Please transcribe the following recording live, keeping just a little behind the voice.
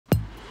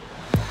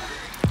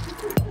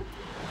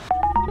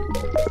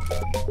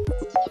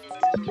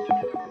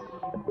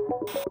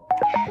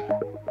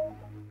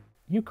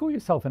You call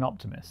yourself an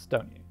optimist,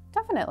 don't you?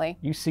 Definitely.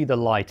 You see the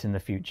light in the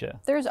future.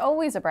 There's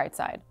always a bright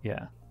side.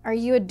 Yeah. Are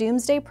you a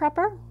doomsday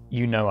prepper?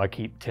 You know I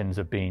keep tins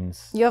of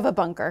beans. You have a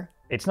bunker.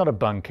 It's not a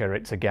bunker,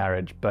 it's a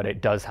garage, but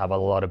it does have a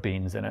lot of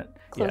beans in it.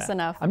 Close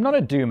enough. I'm not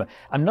a doomer.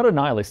 I'm not a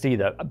nihilist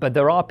either, but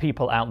there are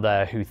people out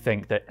there who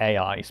think that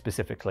AI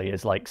specifically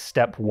is like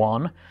step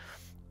 1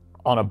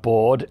 on a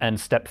board and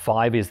step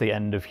 5 is the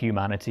end of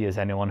humanity as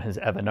anyone has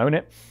ever known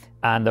it.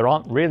 And there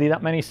aren't really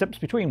that many steps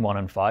between 1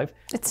 and 5.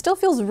 It still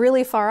feels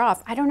really far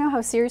off. I don't know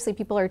how seriously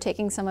people are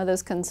taking some of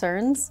those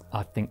concerns.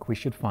 I think we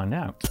should find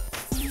out.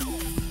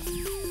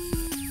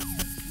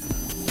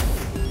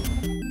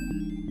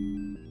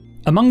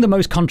 Among the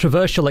most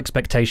controversial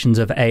expectations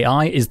of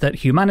AI is that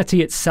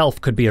humanity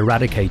itself could be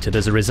eradicated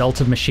as a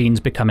result of machines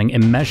becoming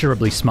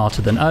immeasurably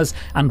smarter than us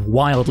and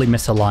wildly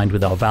misaligned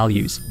with our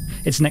values.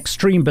 It's an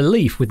extreme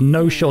belief with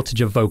no shortage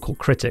of vocal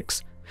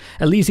critics.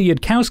 Eliezer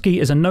Yudkowksy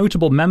is a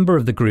notable member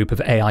of the group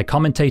of AI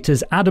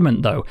commentators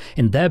adamant, though,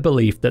 in their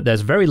belief that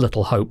there's very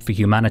little hope for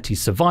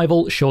humanity's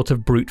survival short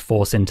of brute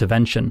force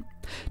intervention.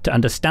 To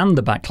understand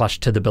the backlash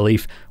to the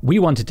belief, we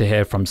wanted to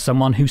hear from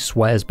someone who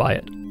swears by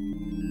it.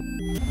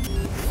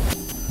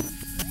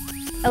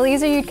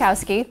 Eliezer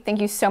Yudkowksy, thank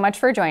you so much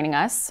for joining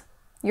us.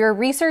 You're a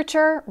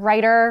researcher,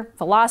 writer,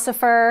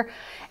 philosopher,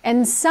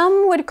 and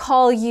some would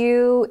call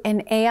you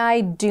an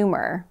AI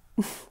doomer.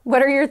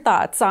 What are your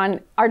thoughts on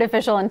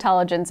artificial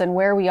intelligence and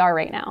where we are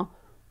right now?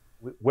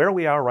 Where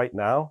we are right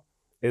now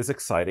is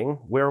exciting.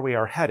 Where we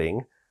are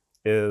heading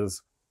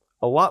is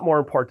a lot more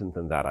important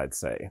than that, I'd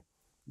say.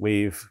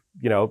 We've,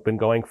 been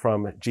going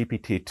from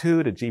GPT-2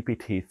 to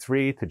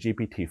GPT-3 to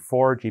GPT-4.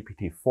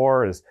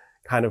 GPT-4 is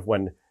kind of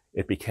when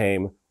it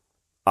became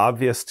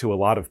obvious to a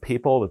lot of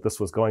people that this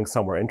was going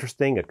somewhere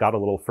interesting. It got a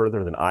little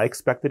further than I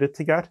expected it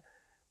to get.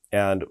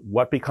 And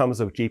what becomes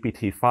of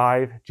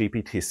GPT-5,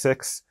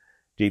 GPT-6,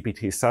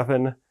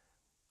 GPT-7,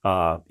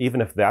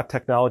 even if that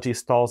technology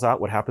stalls out,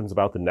 what happens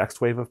about the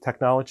next wave of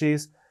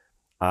technologies?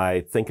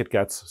 I think it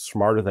gets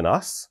smarter than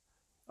us.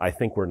 I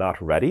think we're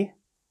not ready.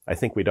 I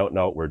think we don't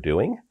know what we're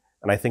doing.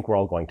 And I think we're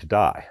all going to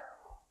die.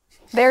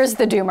 There's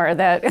the doomer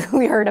that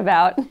we heard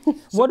about.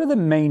 What are the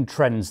main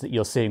trends that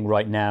you're seeing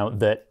right now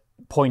that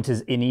point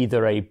us in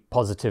either a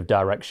positive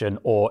direction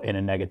or in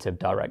a negative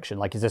direction?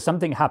 Like, is there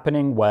something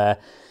happening where,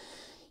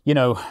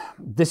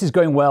 this is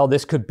going well,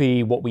 this could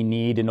be what we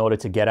need in order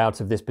to get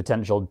out of this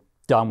potential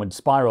downward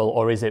spiral,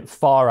 or is it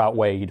far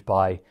outweighed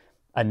by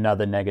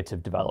another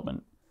negative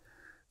development?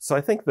 So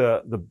I think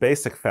the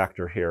basic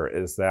factor here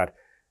is that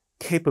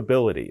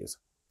capabilities,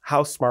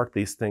 how smart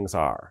these things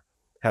are,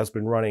 has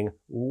been running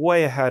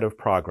way ahead of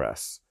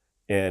progress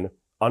in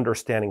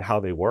understanding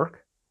how they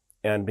work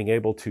and being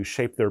able to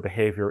shape their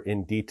behavior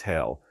in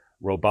detail,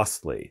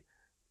 robustly,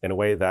 in a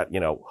way that,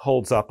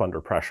 holds up under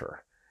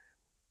pressure.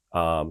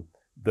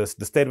 The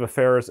state of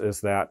affairs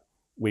is that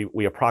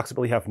we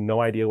approximately have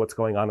no idea what's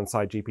going on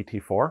inside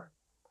GPT-4.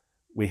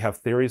 We have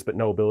theories, but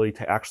no ability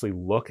to actually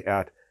look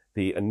at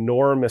the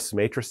enormous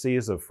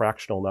matrices of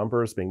fractional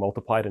numbers being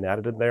multiplied and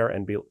added in there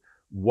and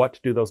what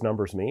do those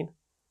numbers mean?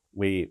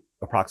 We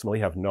approximately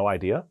have no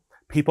idea.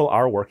 People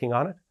are working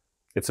on it.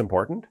 It's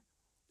important.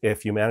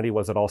 If humanity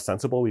was at all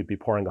sensible, we'd be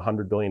pouring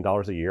 $100 billion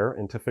a year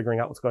into figuring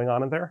out what's going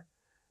on in there.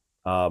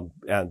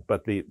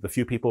 But the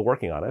few people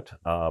working on it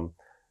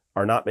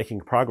are not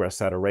making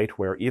progress at a rate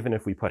where even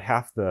if we put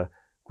half the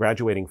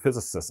graduating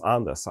physicists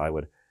on this, I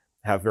would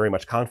have very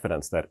much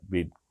confidence that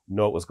we'd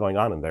know what was going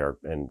on in there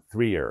in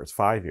 3 years,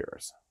 5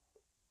 years.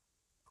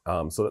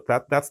 So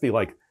that's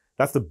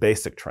the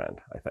basic trend,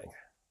 I think.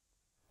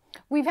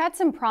 We've had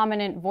some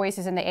prominent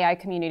voices in the AI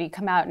community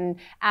come out and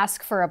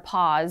ask for a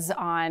pause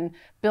on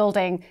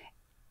building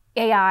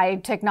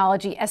AI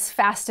technology as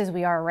fast as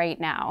we are right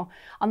now.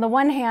 On the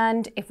one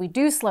hand, if we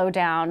do slow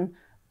down,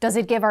 does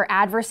it give our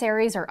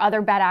adversaries or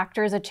other bad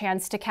actors a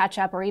chance to catch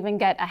up or even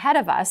get ahead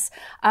of us?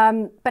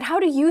 But how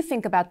do you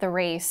think about the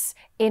race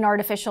in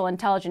artificial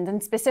intelligence,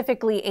 and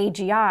specifically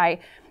AGI,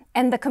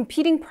 and the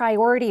competing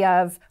priority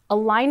of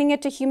aligning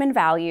it to human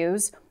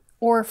values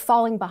or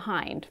falling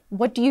behind?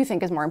 What do you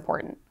think is more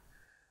important?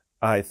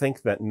 I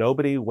think that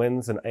nobody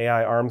wins an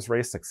AI arms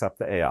race except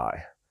the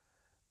AI.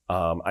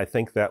 I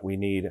think that we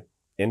need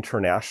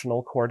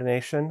international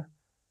coordination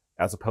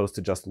as opposed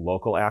to just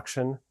local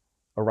action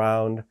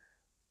around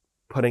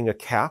putting a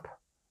cap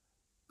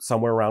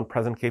somewhere around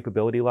present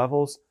capability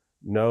levels.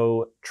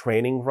 No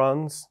training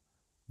runs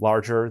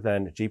larger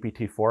than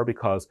GPT-4,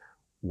 because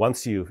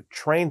once you've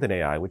trained an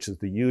AI, which is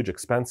the huge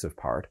expensive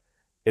part,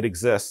 it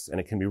exists and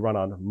it can be run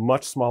on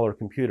much smaller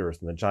computers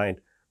than the giant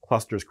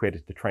clusters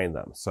created to train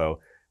them. So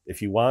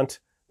if you want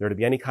there to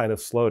be any kind of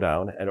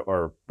slowdown,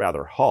 or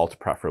rather halt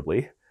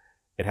preferably,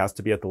 it has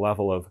to be at the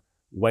level of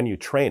when you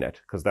train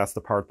it, because that's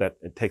the part that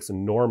it takes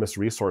enormous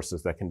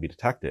resources that can be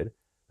detected,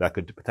 that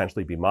could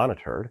potentially be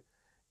monitored.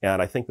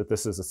 And I think that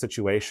this is a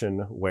situation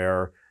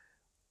where,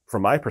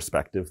 from my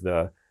perspective,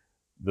 the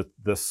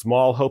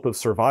small hope of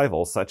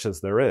survival, such as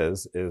there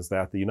is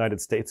that the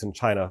United States and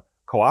China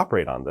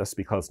cooperate on this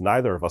because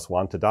neither of us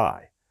want to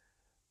die.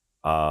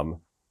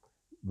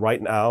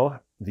 Right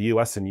now, the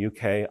US and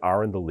UK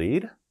are in the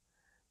lead,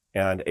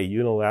 and a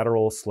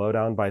unilateral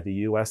slowdown by the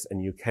US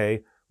and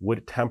UK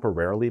would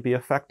temporarily be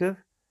effective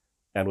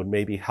and would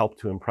maybe help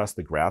to impress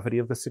the gravity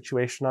of the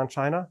situation on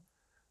China.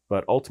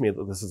 But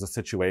ultimately, this is a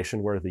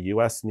situation where the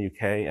US and the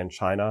UK and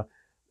China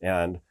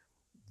and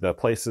the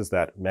places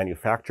that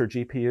manufacture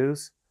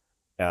GPUs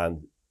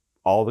and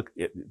all the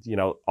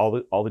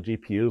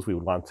GPUs we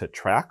would want to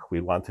track.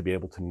 We'd want to be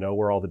able to know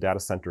where all the data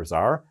centers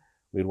are.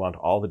 We'd want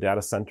all the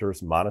data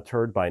centers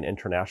monitored by an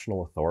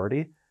international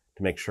authority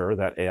to make sure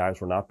that AIs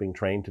were not being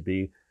trained to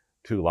be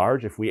too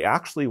large. If we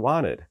actually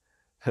wanted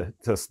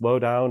to slow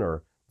down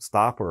or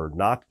stop or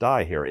not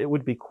die here, it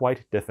would be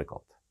quite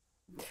difficult.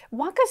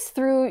 Walk us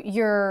through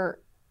your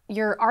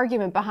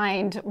argument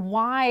behind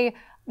why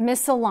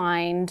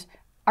misaligned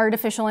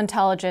artificial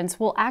intelligence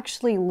will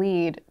actually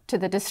lead to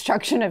the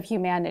destruction of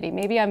humanity.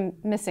 Maybe I'm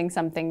missing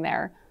something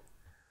there.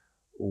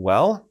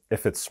 Well,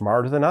 if it's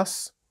smarter than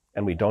us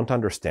and we don't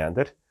understand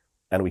it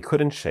and we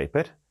couldn't shape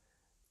it,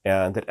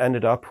 and it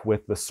ended up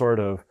with the sort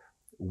of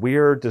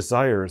weird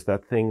desires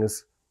that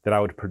I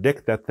would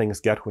predict that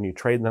things get when you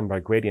train them by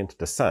gradient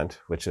descent,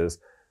 which is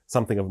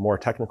something of a more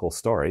technical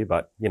story,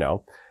 but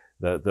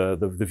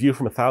the view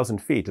from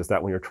 1,000 feet is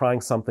that when you're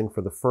trying something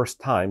for the first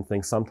time,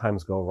 things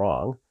sometimes go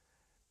wrong.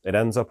 It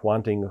ends up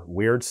wanting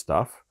weird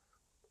stuff.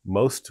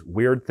 Most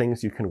weird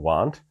things you can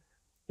want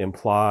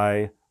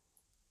imply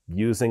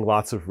using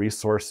lots of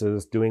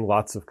resources, doing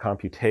lots of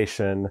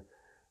computation,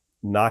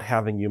 not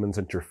having humans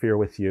interfere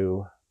with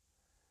you.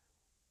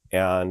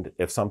 And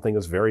if something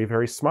is very,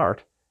 very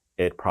smart,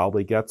 it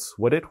probably gets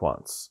what it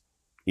wants,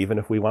 even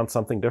if we want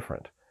something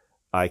different.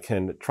 I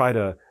can try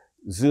to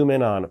zoom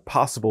in on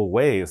possible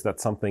ways that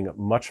something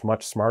much,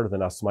 much smarter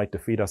than us might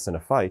defeat us in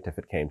a fight if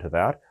it came to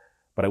that,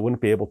 but I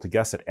wouldn't be able to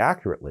guess it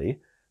accurately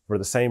for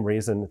the same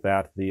reason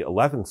that the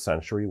 11th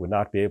century would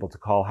not be able to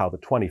call how the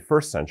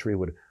 21st century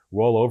would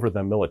roll over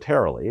them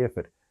militarily if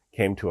it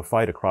came to a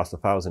fight across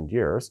 1,000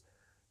 years,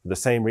 for the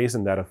same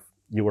reason that if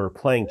you were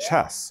playing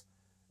chess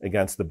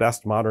against the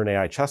best modern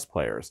AI chess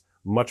players,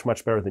 much,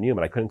 much better than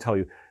human, I couldn't tell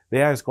you, the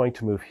AI is going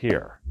to move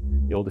here.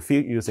 You'll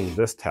defeat using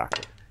this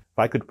tactic. If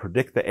I could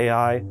predict the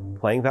AI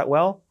playing that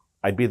well,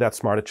 I'd be that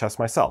smart at chess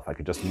myself. I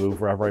could just move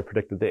wherever I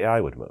predicted the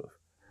AI would move.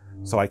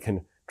 So I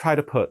can try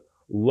to put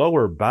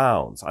lower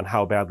bounds on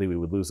how badly we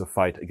would lose a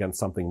fight against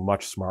something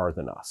much smarter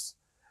than us.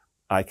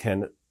 I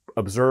can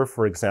observe,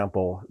 for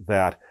example,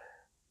 that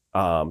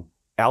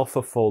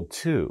AlphaFold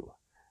 2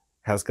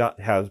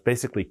 has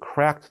basically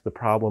cracked the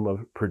problem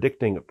of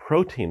predicting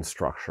protein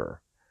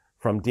structure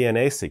from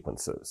DNA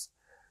sequences,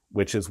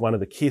 which is one of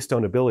the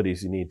keystone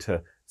abilities you need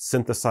to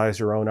synthesize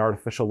your own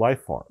artificial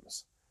life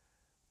forms.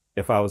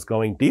 If I was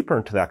going deeper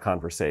into that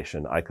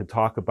conversation, I could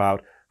talk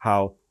about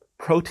how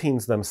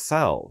proteins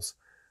themselves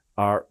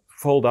are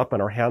fold up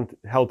and are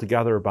held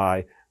together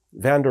by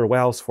van der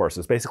Waals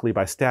forces, basically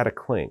by static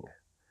cling,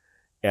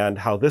 and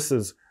how this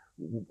is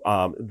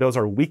those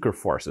are weaker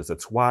forces.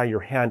 It's why your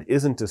hand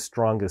isn't as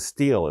strong as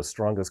steel, as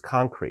strong as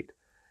concrete.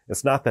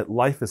 It's not that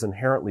life is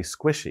inherently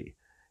squishy.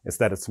 It's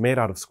that it's made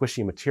out of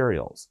squishy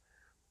materials.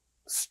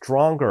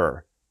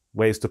 Stronger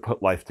ways to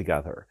put life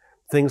together.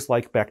 Things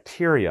like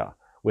bacteria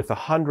with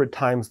 100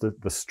 times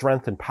the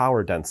strength and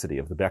power density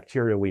of the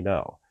bacteria we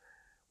know.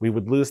 We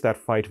would lose that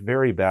fight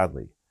very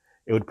badly.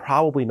 It would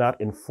probably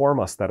not inform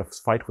us that a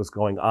fight was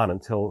going on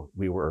until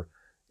we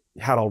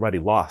had already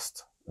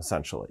lost,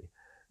 essentially.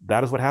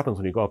 That is what happens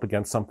when you go up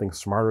against something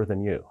smarter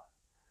than you.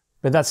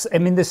 But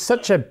there's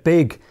such a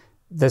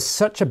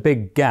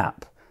big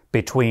gap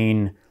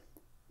between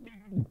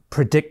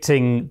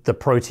predicting the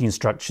protein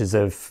structures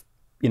of,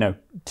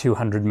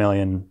 200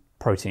 million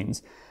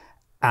proteins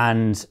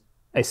and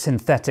a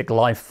synthetic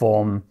life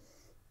form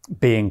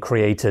being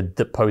created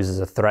that poses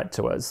a threat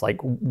to us.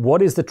 Like,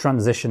 what is the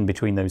transition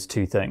between those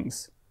two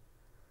things?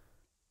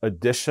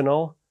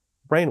 Additional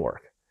brain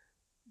work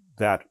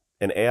that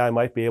an AI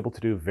might be able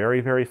to do very,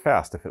 very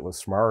fast if it was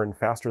smarter and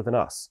faster than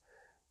us.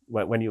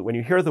 When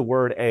you hear the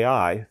word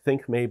AI,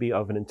 think maybe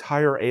of an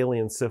entire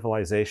alien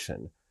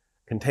civilization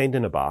contained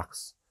in a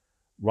box,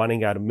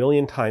 running at 1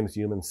 million times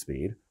human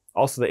speed.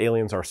 Also, the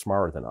aliens are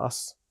smarter than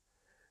us.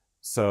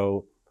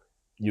 So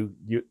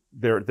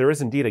there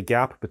is indeed a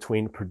gap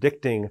between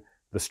predicting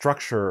the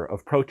structure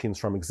of proteins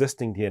from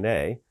existing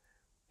DNA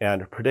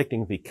and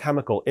predicting the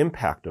chemical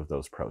impact of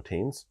those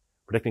proteins,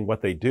 predicting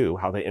what they do,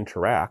 how they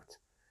interact,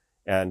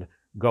 and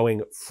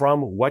going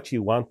from what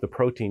you want the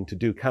protein to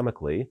do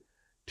chemically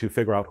to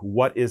figure out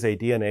what is a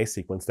DNA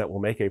sequence that will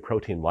make a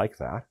protein like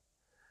that.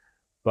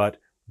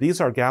 But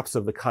these are gaps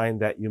of the kind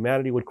that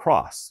humanity would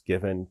cross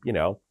given,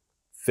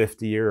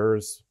 50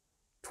 years,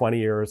 20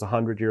 years,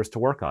 100 years to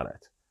work on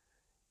it.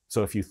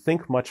 So if you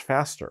think much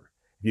faster,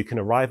 if you can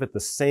arrive at the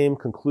same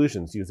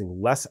conclusions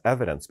using less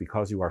evidence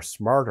because you are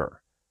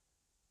smarter,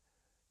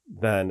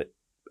 then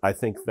I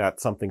think that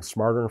something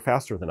smarter and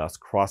faster than us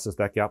crosses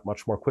that gap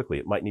much more quickly.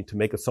 It might need to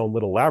make its own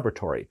little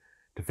laboratory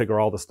to figure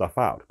all the stuff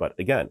out. But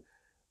again,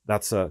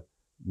 that's a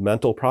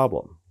mental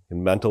problem.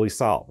 can mentally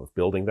solve, of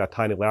building that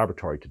tiny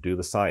laboratory to do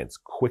the science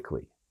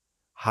quickly,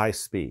 high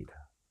speed.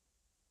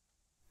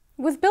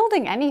 With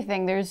building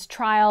anything, there's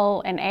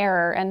trial and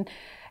error, and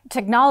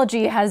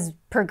technology has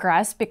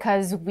progressed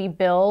because we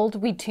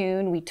build, we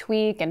tune, we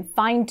tweak, and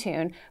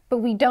fine-tune, but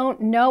we don't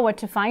know what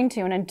to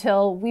fine-tune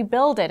until we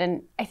build it.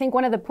 And I think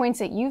one of the points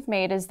that you've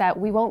made is that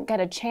we won't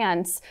get a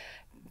chance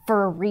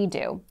for a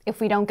redo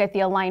if we don't get the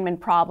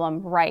alignment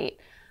problem right.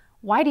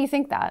 Why do you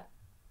think that?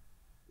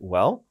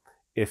 Well,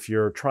 if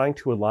you're trying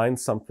to align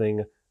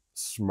something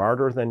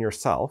smarter than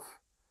yourself,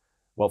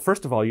 well,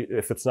 first of all,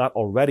 if it's not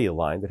already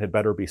aligned, it had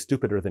better be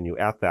stupider than you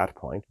at that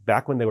point.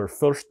 Back when they were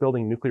first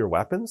building nuclear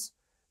weapons,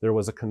 there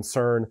was a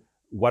concern,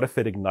 what if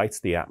it ignites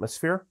the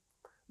atmosphere?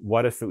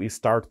 What if we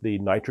start the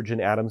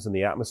nitrogen atoms in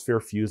the atmosphere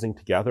fusing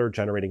together,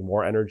 generating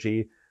more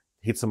energy,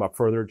 heats them up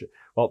further?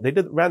 Well, they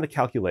ran the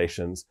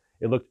calculations.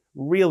 It looked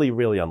really,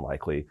 really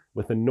unlikely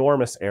with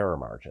enormous error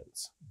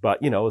margins. But,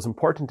 it was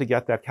important to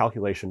get that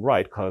calculation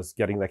right, because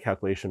getting that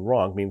calculation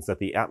wrong means that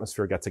the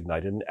atmosphere gets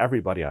ignited and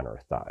everybody on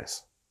Earth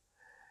dies.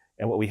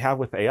 And what we have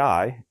with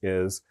AI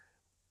is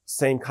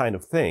same kind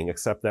of thing,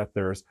 except that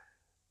there's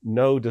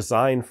no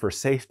design for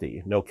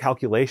safety, no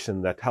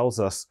calculation that tells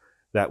us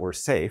that we're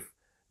safe,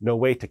 no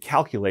way to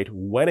calculate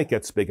when it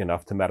gets big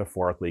enough to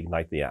metaphorically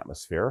ignite the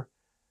atmosphere.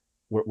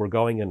 We're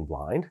going in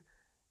blind.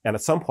 And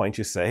at some point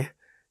you say,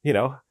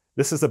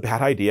 this is a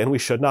bad idea and we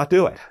should not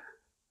do it.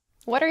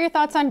 What are your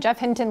thoughts on Jeff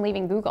Hinton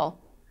leaving Google?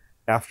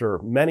 After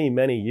many,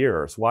 many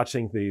years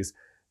watching these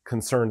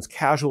concerns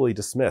casually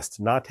dismissed,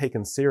 not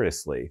taken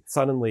seriously,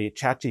 suddenly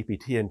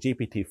ChatGPT and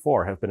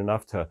GPT-4 have been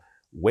enough to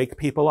wake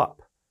people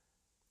up.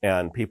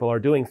 And people are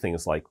doing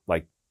things like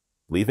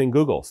leaving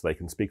Google so they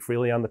can speak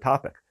freely on the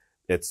topic.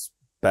 It's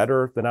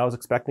better than I was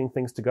expecting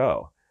things to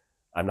go.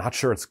 I'm not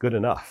sure it's good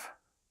enough.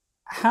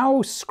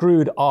 How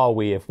screwed are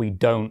we if we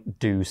don't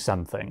do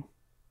something?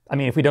 I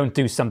mean, if we don't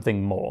do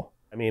something more?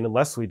 I mean,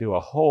 unless we do a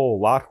whole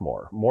lot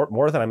more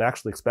than I'm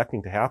actually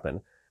expecting to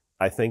happen.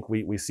 I think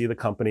we see the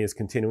companies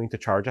continuing to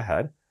charge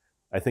ahead.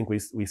 I think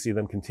we see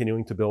them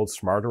continuing to build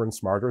smarter and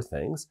smarter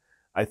things.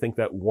 I think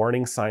that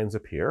warning signs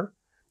appear.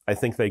 I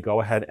think they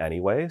go ahead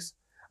anyways.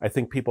 I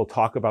think people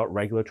talk about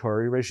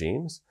regulatory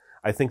regimes.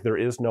 I think there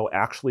is no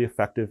actually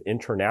effective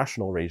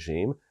international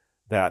regime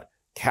that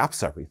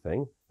caps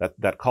everything,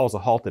 that calls a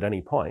halt at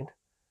any point.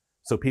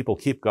 So people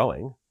keep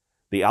going.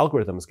 The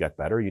algorithms get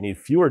better. You need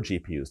fewer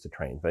GPUs to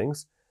train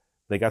things.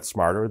 They get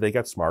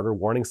smarter,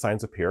 warning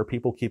signs appear,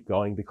 people keep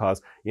going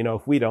because,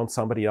 if we don't,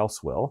 somebody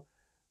else will.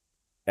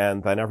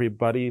 And then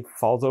everybody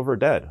falls over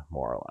dead,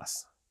 more or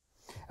less.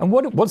 And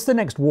what's the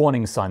next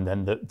warning sign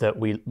then that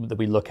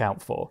we look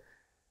out for?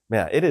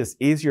 Man, it is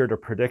easier to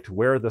predict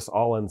where this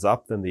all ends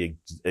up than the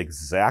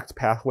exact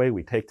pathway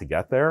we take to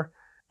get there.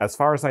 As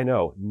far as I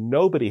know,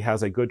 nobody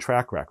has a good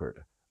track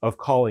record of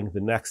calling the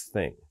next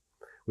thing.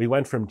 We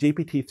went from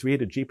GPT-3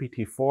 to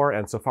GPT-4,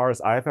 and so far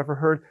as I've ever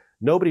heard,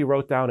 nobody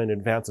wrote down in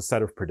advance a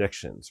set of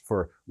predictions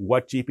for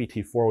what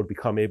GPT-4 would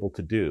become able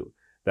to do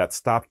that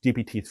stopped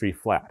GPT-3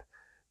 flat.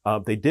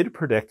 They did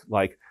predict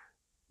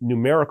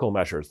numerical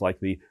measures,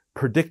 like the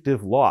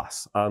predictive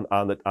loss on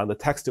the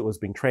text it was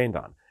being trained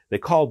on. They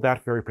called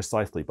that very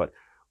precisely, but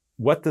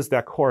what does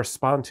that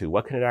correspond to?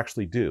 What can it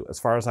actually do? As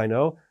far as I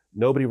know,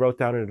 nobody wrote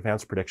down an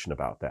advanced prediction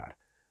about that.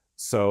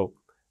 So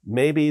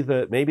maybe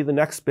the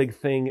next big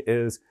thing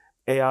is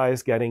AI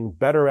is getting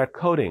better at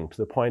coding to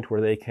the point where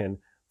they can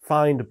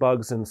find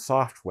bugs in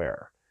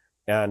software.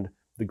 And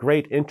the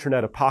great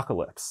internet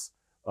apocalypse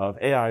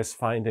of AIs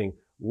finding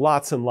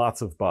lots and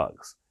lots of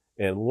bugs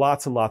and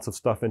lots of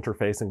stuff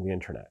interfacing the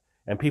internet,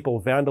 and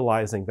people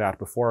vandalizing that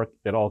before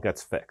it all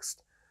gets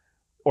fixed.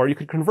 Or you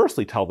could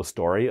conversely tell the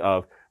story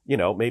of,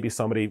 maybe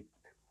somebody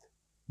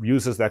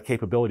uses that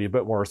capability a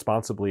bit more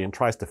responsibly and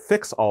tries to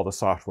fix all the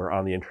software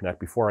on the internet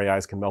before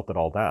AIs can melt it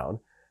all down,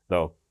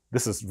 though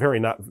this is very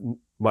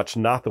much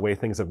not the way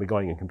things have been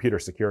going in computer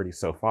security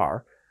so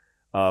far.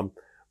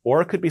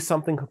 Or it could be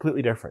something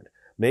completely different.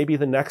 Maybe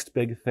the next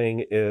big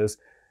thing is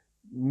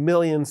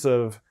millions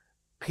of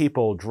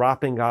people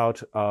dropping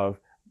out of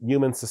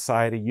human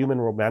society, human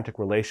romantic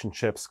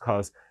relationships,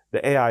 because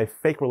the AI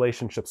fake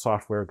relationship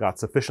software got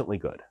sufficiently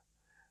good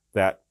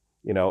that,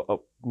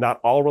 not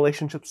all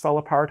relationships fell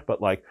apart,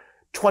 but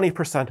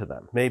 20% of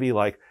them, maybe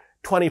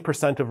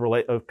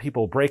 20% of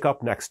people break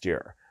up next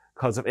year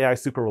because of AI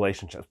super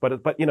relationships.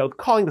 But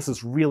calling this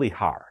is really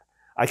hard.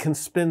 I can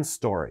spin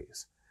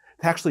stories.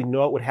 To actually know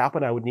what would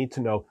happen, I would need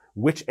to know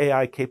which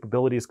AI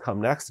capabilities come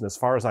next. And as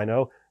far as I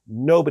know,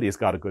 nobody's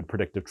got a good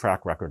predictive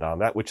track record on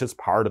that, which is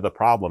part of the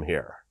problem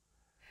here.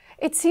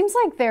 It seems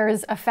like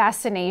there's a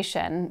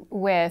fascination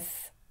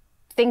with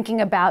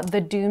thinking about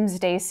the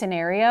doomsday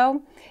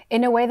scenario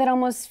in a way that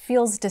almost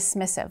feels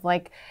dismissive.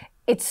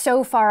 It's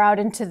so far out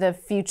into the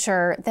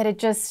future that it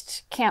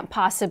just can't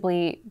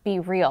possibly be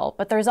real.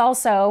 But there's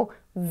also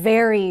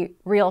very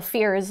real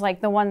fears,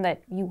 like the one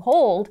that you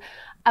hold,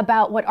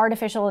 about what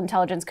artificial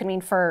intelligence could mean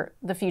for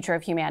the future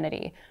of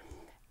humanity.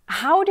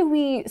 How do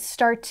we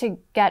start to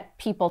get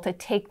people to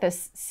take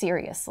this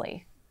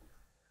seriously?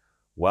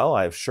 Well,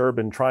 I've sure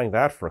been trying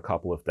that for a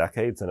couple of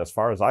decades, and as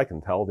far as I can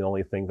tell, the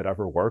only thing that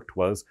ever worked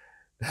was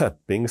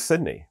Bing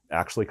Sydney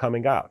actually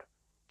coming out,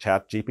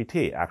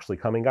 ChatGPT actually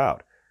coming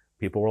out.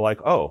 People were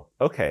like, oh,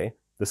 okay,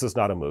 this is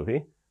not a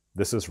movie.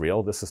 This is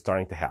real. This is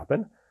starting to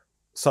happen.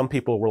 Some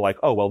people were like,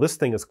 oh, well, this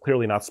thing is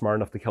clearly not smart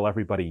enough to kill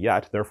everybody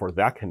yet, therefore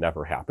that can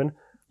never happen.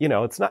 You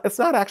know, it's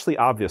not actually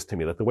obvious to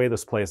me that the way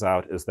this plays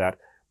out is that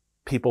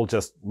people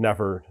just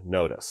never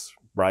notice,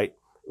 right?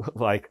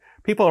 Like,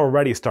 people are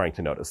already starting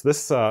to notice.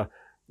 This,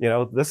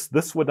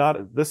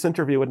 this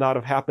interview would not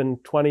have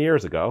happened 20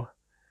 years ago,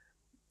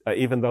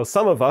 even though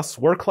some of us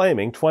were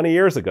claiming 20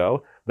 years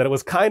ago that it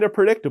was kind of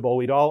predictable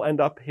we'd all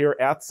end up here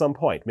at some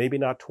point. Maybe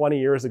not 20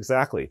 years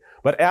exactly,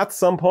 but at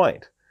some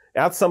point.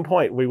 At some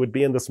point, we would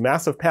be in this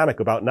massive panic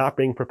about not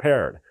being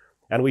prepared.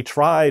 And we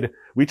tried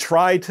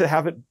to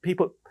have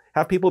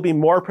people be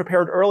more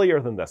prepared earlier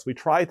than this. We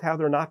tried to have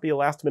there not be a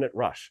last minute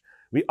rush.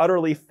 We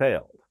utterly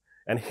failed.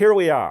 And here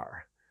we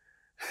are,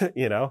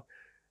 you know,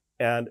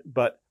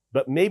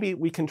 but maybe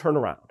we can turn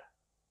around.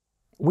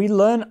 We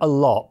learn a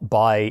lot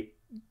by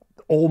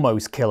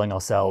almost killing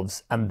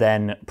ourselves and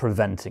then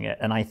preventing it.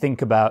 And I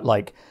think about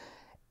like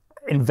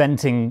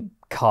inventing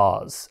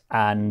cars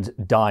and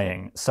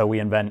dying, so we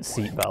invent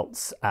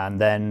seatbelts and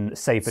then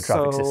safer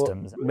traffic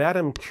systems.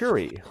 Madame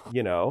Curie,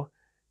 you know,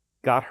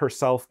 got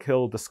herself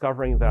killed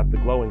discovering that the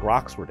glowing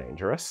rocks were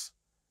dangerous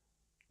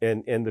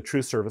in the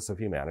true service of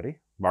humanity,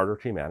 martyr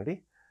to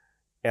humanity.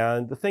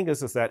 And the thing is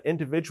that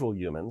individual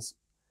humans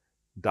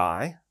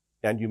die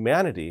and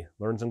humanity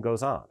learns and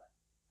goes on.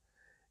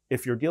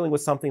 If you're dealing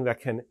with something that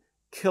can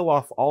kill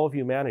off all of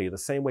humanity the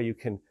same way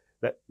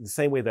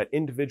that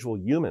individual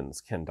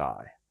humans can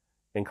die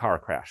in car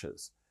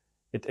crashes,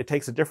 it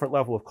takes a different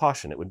level of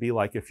caution. It would be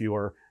like if you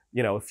were,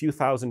 you know, a few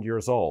thousand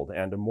years old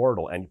and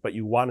immortal, but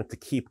you want it to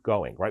keep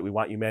going, right? We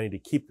want humanity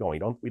to keep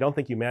going. We don't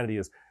think humanity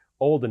is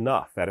old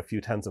enough at a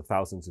few tens of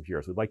thousands of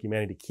years. We'd like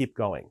humanity to keep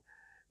going.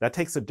 That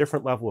takes a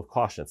different level of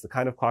caution. It's the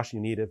kind of caution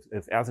you need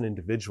if as an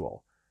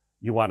individual,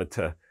 you wanted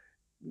to,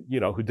 you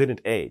know, who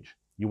didn't age,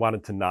 you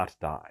wanted to not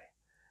die.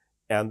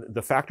 And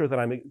the factor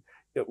that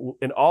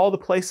in all the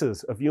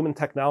places of human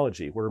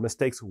technology where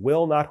mistakes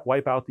will not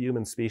wipe out the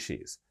human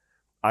species,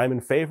 I'm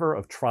in favor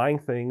of trying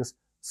things,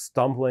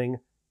 stumbling,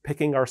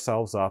 picking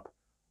ourselves up,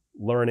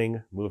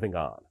 learning, moving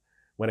on.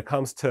 When it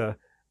comes to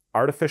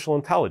artificial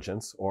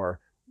intelligence or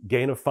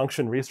gain of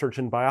function research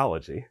in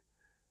biology,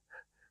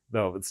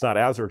 though it's not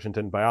as urgent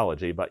in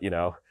biology, but, you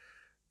know,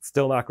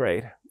 still not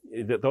great.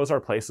 Those are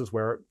places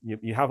where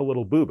you have a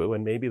little boo-boo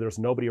and maybe there's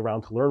nobody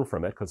around to learn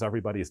from it because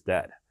everybody's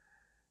dead.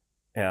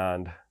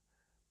 And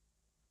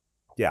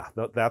yeah,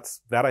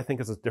 that I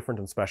think is a different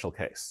and special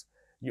case.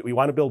 We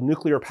want to build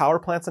nuclear power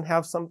plants and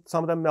have some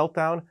of them melt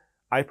down.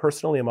 I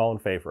personally am all in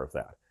favor of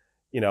that.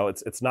 You know,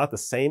 it's not the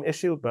same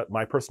issue, but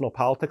my personal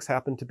politics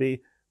happen to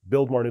be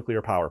build more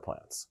nuclear power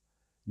plants.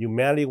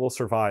 Humanity will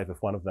survive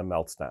if one of them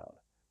melts down.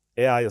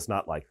 AI is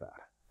not like that.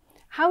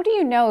 How do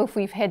you know if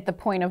we've hit the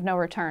point of no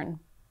return?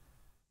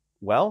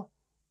 Well,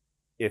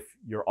 if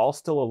you're all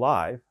still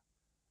alive,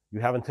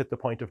 you haven't hit the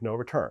point of no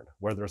return.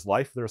 Where there's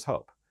life, there's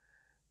hope.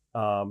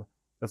 So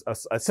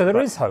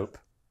there is hope.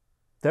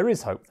 There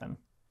is hope then.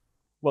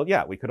 Well,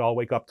 yeah, we could all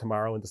wake up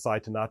tomorrow and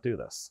decide to not do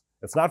this.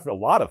 It's not a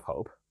lot of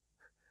hope,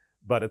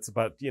 but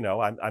you know,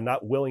 I'm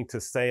not willing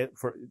to say it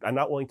I'm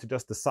not willing to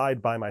just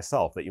decide by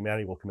myself that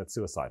humanity will commit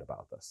suicide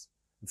about this.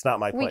 It's not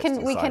my place.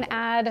 We can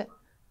add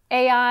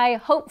AI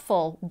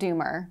hopeful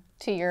doomer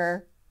to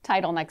your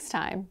title next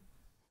time.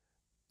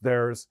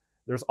 There's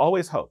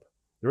always hope.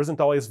 There isn't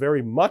always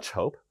very much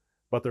hope,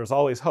 but there's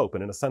always hope,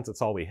 and in a sense,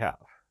 it's all we have.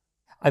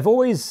 I've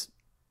always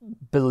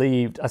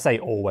believed, I say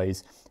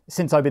always,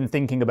 since I've been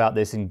thinking about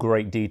this in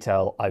great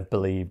detail, I've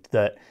believed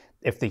that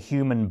if the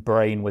human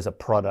brain was a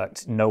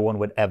product, no one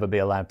would ever be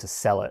allowed to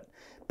sell it.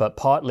 But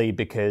partly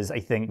because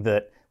I think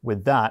that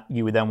with that,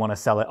 you would then want to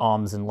sell it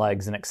arms and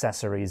legs and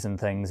accessories and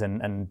things,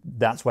 and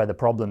that's where the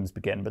problems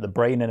begin. But the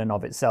brain in and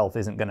of itself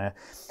isn't going to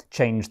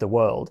change the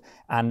world.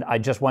 And I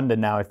just wonder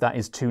now if that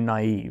is too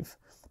naive,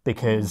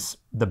 because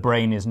the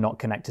brain is not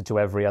connected to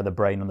every other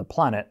brain on the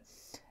planet.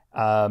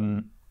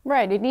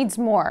 Right, it needs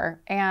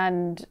more,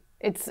 and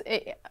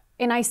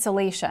in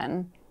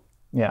isolation.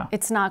 Yeah,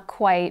 it's not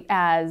quite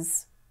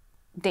as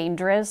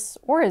dangerous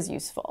or as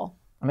useful.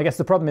 And I guess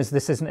the problem is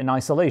this isn't in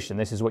isolation.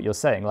 This is what you're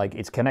saying. Like,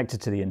 it's connected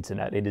to the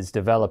internet. It is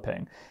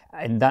developing.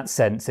 In that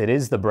sense, it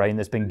is the brain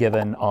that's been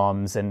given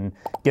arms and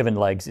given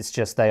legs. It's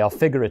just they are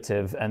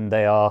figurative and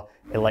they are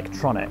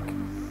electronic.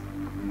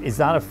 Is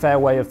that a fair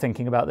way of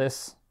thinking about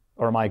this?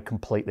 Or am I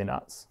completely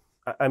nuts?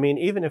 I mean,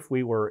 even if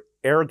we were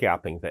air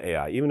gapping the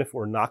AI, even if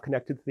we're not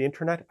connected to the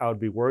internet, I would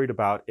be worried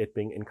about it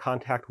being in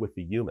contact with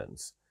the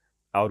humans.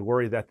 I would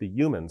worry that the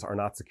humans are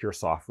not secure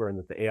software and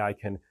that the AI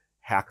can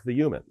hack the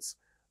humans,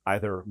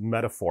 either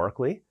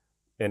metaphorically,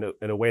 in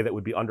a way that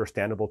would be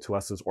understandable to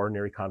us as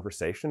ordinary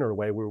conversation, or a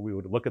way where we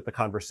would look at the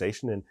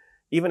conversation and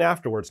even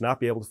afterwards not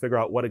be able to figure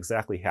out what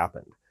exactly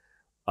happened.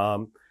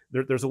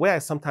 There's a way I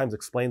sometimes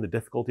explain the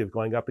difficulty of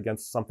going up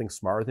against something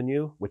smarter than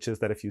you, which is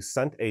that if you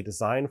sent a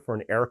design for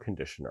an air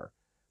conditioner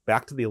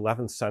back to the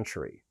 11th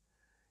century,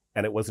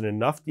 and it was in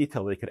enough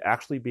detail they could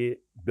actually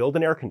build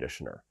an air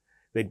conditioner,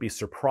 they'd be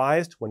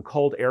surprised when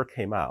cold air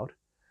came out,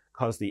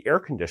 because the air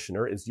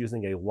conditioner is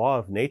using a law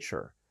of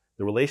nature,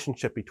 the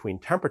relationship between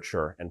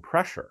temperature and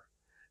pressure,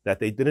 that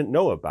they didn't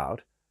know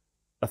about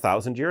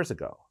 1,000 years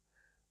ago.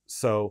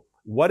 So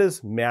what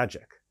is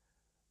magic?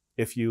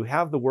 If you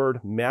have the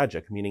word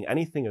magic meaning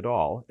anything at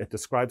all, it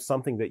describes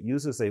something that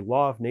uses a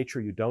law of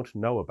nature you don't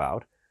know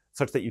about,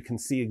 such that you can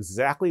see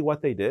exactly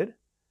what they did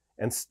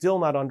and still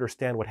not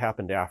understand what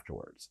happened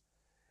afterwards.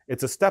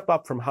 It's a step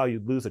up from how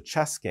you'd lose a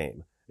chess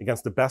game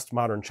against the best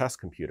modern chess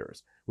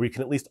computers, where you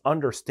can at least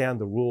understand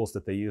the rules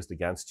that they used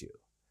against you.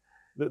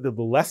 The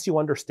less you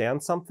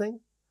understand something,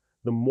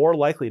 the more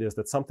likely it is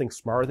that something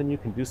smarter than you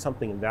can do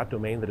something in that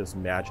domain that is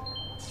magic.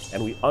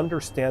 And we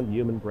understand the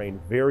human brain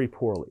very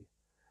poorly.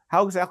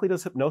 How exactly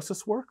does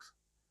hypnosis work?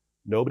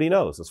 Nobody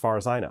knows, as far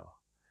as I know.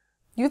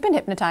 You've been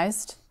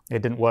hypnotized.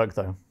 It didn't work,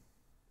 though.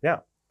 Yeah,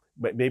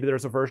 but maybe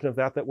there's a version of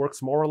that that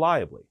works more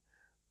reliably.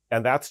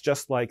 And that's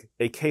just like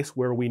a case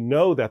where we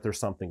know that there's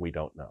something we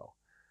don't know.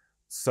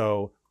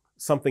 So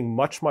something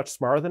much, much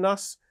smarter than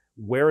us,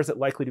 where is it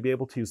likely to be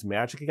able to use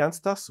magic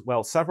against us?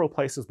 Well, several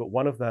places, but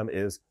one of them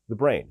is the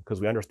brain, because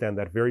we understand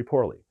that very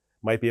poorly.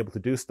 Might be able to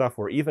do stuff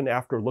where even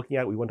after looking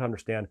at it, we wouldn't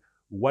understand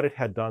what it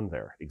had done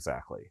there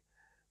exactly.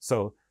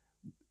 So,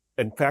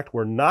 in fact,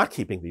 we're not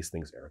keeping these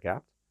things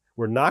air-gapped.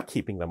 We're not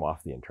keeping them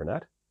off the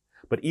internet.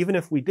 But even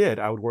if we did,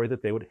 I would worry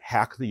that they would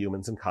hack the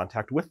humans in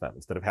contact with them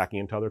instead of hacking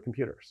into other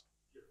computers.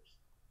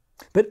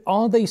 But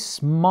are they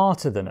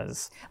smarter than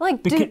us?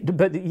 Like,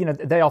 but you know,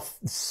 they are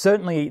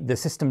certainly, the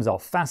systems are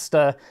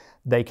faster.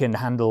 They can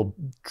handle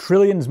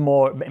trillions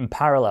more in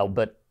parallel.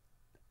 But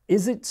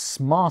is it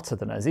smarter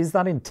than us? Is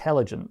that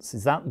intelligence?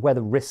 Is that where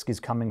the risk is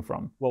coming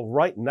from? Well,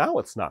 right now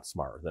it's not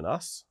smarter than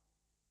us.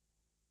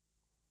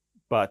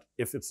 But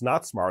if it's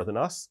not smarter than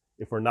us,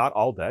 if we're not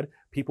all dead,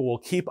 people will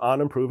keep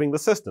on improving the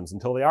systems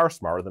until they are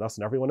smarter than us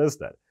and everyone is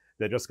dead.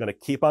 They're just going to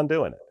keep on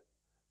doing it.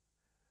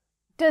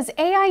 Does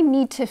AI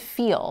need to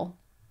feel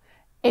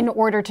in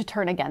order to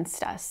turn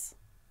against us?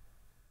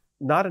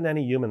 Not in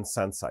any human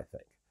sense, I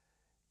think.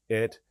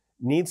 It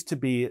needs to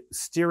be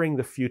steering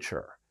the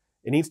future.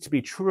 It needs to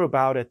be true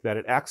about it that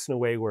it acts in a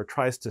way where it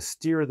tries to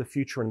steer the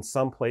future in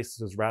some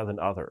places rather than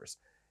others.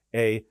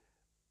 A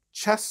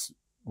chess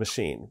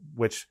machine,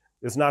 which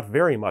is not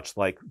very much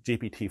like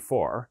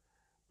GPT-4,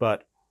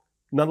 but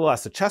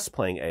nonetheless a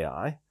chess-playing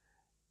AI,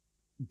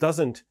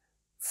 doesn't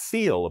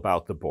feel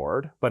about the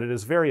board, but it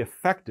is very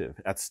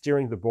effective at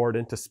steering the board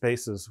into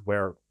spaces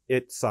where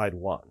its side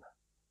won,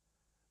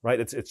 right?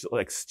 It's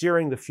like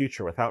steering the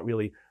future without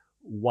really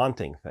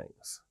wanting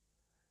things.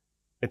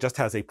 It just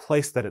has a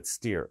place that it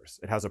steers.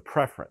 It has a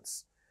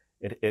preference.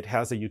 It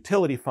has a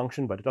utility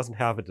function, but it doesn't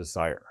have a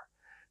desire.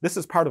 This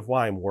is part of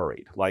why I'm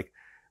worried. Like,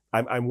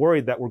 I'm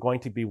worried that we're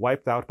going to be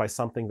wiped out by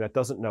something that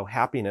doesn't know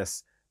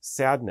happiness,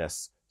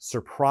 sadness,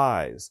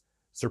 surprise,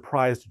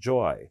 surprised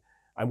joy.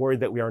 I'm worried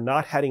that we are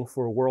not heading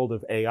for a world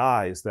of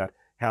AIs that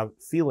have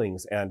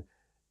feelings and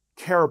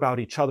care about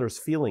each other's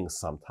feelings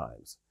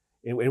sometimes,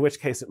 in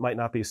which case it might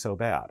not be so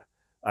bad.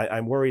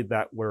 I'm worried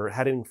that we're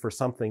heading for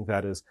something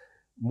that is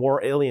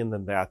more alien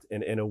than that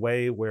in a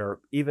way where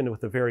even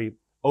with a very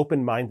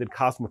open-minded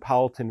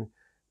cosmopolitan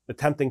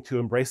attempting to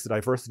embrace the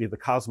diversity of the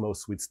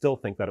cosmos, we'd still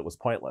think that it was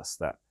pointless,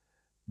 that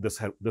this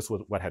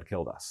was what had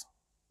killed us.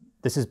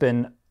 This has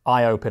been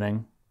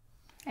eye-opening.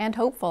 And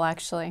hopeful,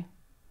 actually.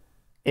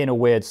 In a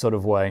weird sort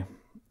of way.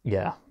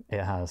 Yeah,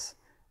 it has.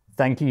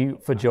 Thank you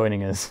for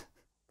joining us.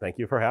 Thank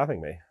you for having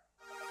me.